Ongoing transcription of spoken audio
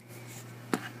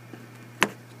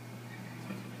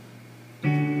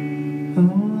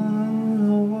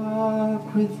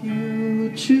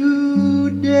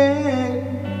today.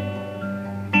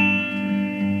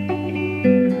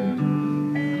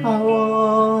 I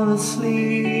wanna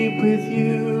sleep with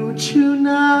you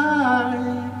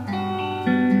tonight.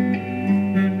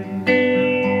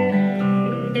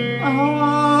 I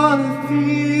wanna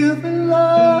feel the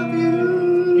love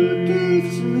you gave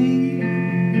to me.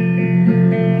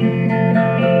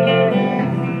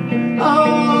 I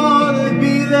wanna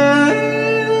be there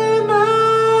in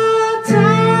my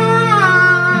time.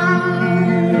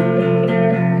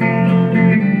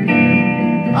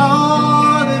 I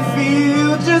wanna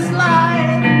feel just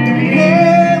like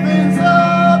heaven's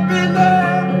up in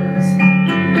us,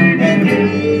 and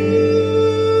you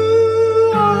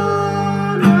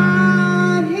are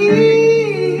right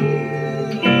here.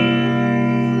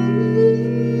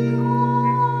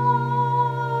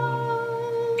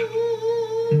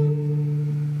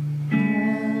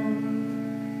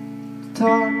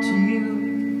 Talk to you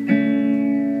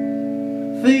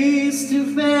face to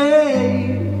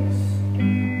face.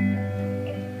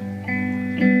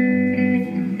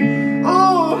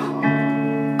 Oh,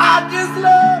 I just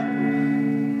love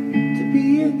to be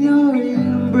in your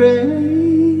embrace,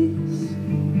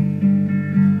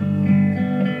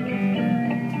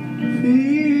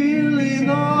 feeling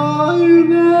all you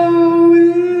know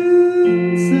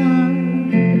inside,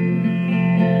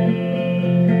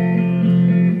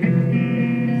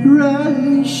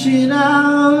 rushing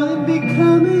out and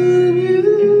becoming you,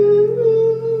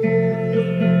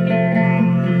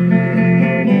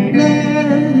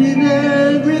 letting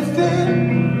everything,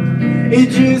 it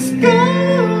just goes.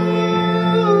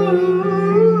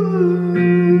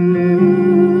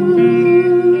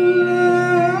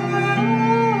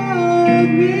 Let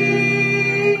me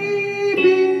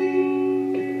be.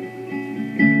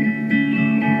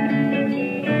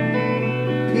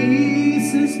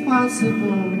 Peace is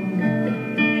possible.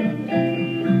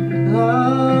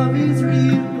 Love is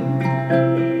real.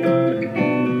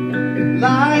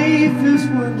 Life is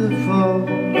wonderful.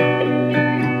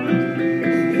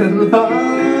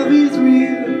 Love is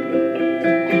real.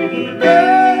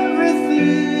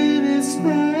 Everything is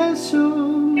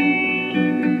special.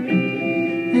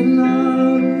 And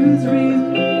love is real.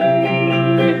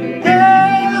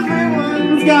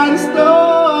 Everyone's got a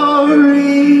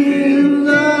story.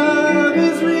 Love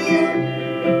is real.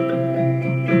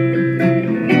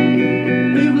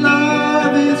 If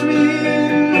love is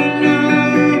real,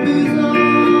 love is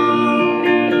all.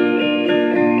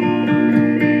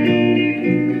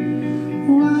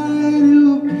 Why do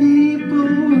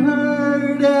people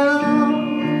hurt at all?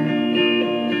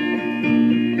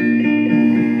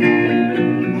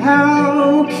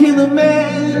 How can a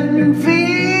man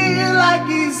feel like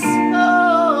he's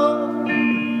small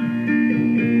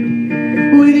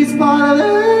when he's part of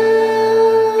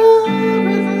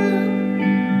everything?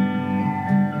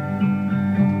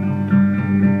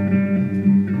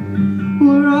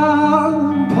 We're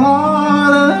all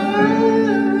part of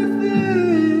everything.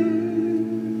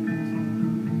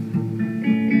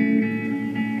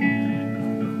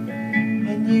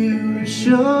 And you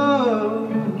show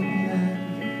me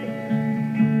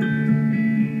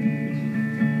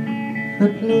the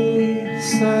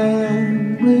place I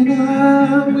am when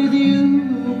I'm with you.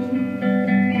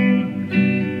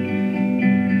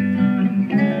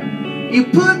 You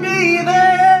put me